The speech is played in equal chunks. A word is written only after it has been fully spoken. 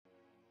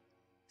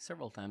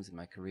Several times in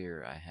my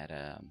career, I had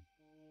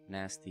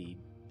nasty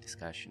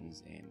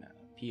discussions in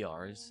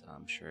PRs.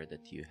 I'm sure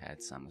that you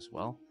had some as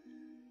well.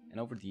 And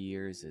over the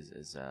years,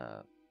 as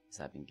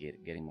I've been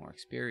getting more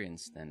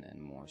experienced and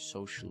more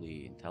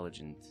socially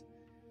intelligent,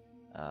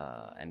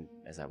 and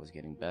as I was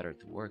getting better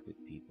to work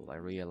with people, I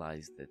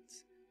realized that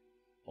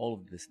all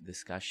of these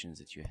discussions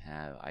that you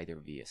have, either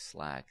via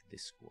Slack,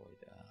 Discord,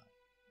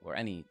 or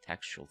any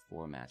textual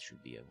format,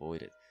 should be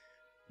avoided.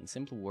 In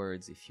simple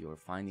words, if you're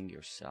finding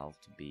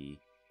yourself to be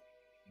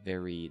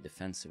very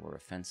defensive or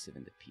offensive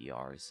in the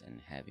PRs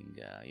and having,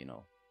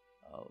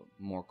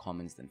 more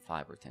comments than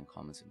 5 or 10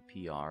 comments in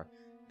PR,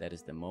 that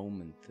is the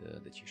moment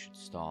that you should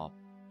stop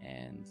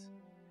and,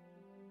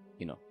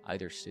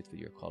 either sit with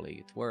your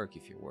colleague at work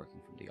if you're working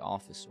from the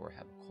office, or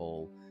have a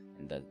call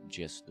and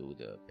just do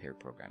the pair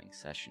programming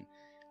session.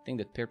 I think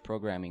that pair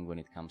programming, when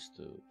it comes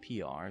to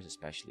PRs,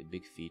 especially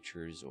big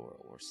features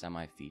or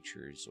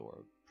semi-features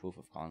or proof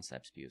of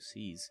concepts,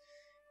 POCs,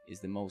 is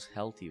the most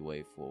healthy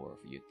way for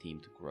your team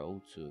to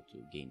grow, to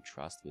gain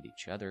trust with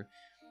each other.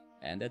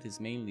 And that is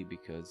mainly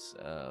because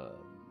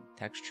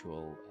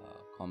textual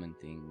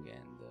commenting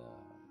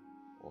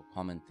or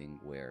commenting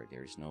where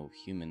there's no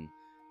human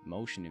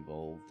emotion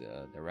involved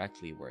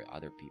directly, where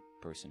other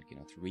person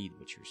cannot read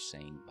what you're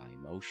saying by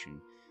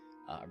emotion,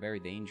 are very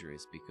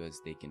dangerous,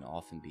 because they can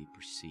often be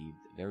perceived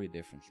very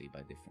differently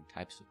by different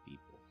types of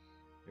people.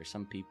 There are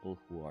some people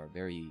who are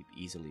very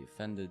easily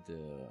offended,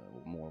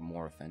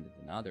 more offended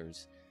than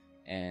others,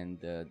 and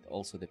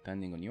also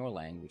depending on your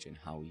language and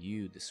how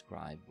you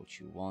describe what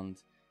you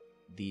want,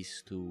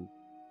 these two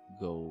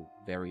go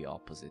very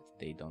opposite.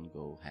 They don't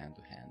go hand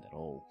to hand at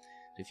all.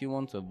 So if you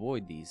want to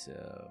avoid these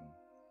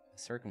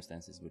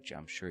circumstances, which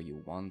I'm sure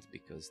you want,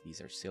 because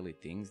these are silly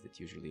things that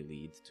usually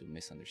lead to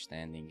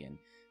misunderstanding and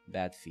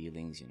bad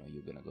feelings,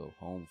 you're gonna go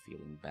home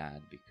feeling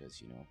bad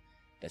because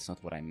that's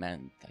not what I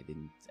meant. I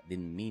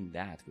didn't mean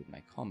that with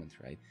my comment,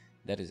 right?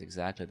 That is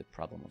exactly the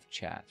problem of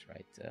chat,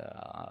 right?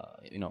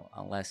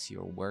 Unless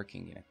you're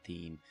working in a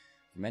team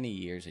for many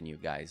years and you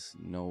guys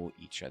know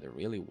each other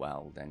really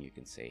well, then you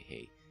can say,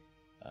 hey,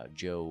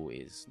 Joe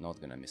is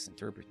not gonna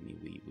misinterpret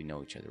me. We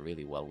know each other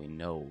really well. We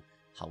know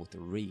how to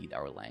read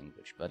our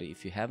language. But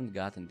if you haven't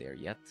gotten there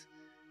yet,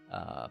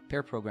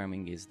 pair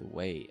programming is the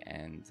way,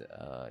 and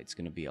it's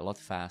going to be a lot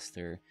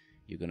faster.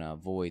 You're going to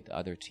avoid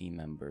other team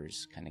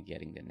members kind of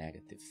getting the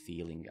negative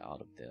feeling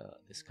out of the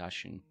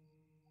discussion,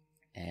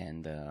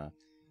 and I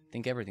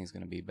think everything's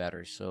going to be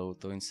better. So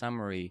in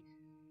summary,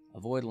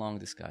 avoid long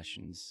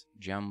discussions,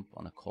 jump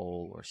on a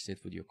call or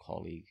sit with your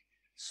colleague,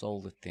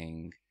 solve the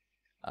thing.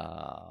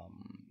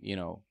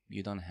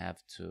 You don't have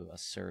to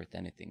assert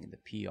anything in the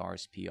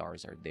PRs.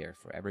 PRs are there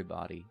for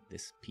everybody.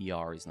 This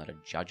PR is not a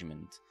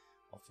judgment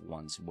of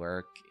one's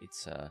work.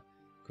 It's a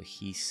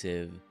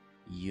cohesive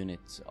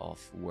unit of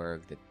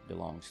work that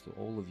belongs to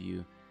all of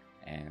you.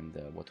 And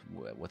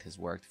what has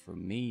worked for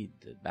me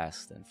the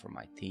best, and for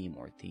my team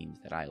or teams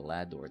that I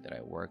led or that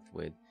I worked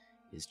with,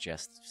 is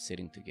just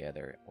sitting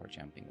together or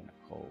jumping on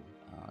a call.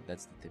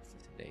 That's the tip for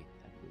today.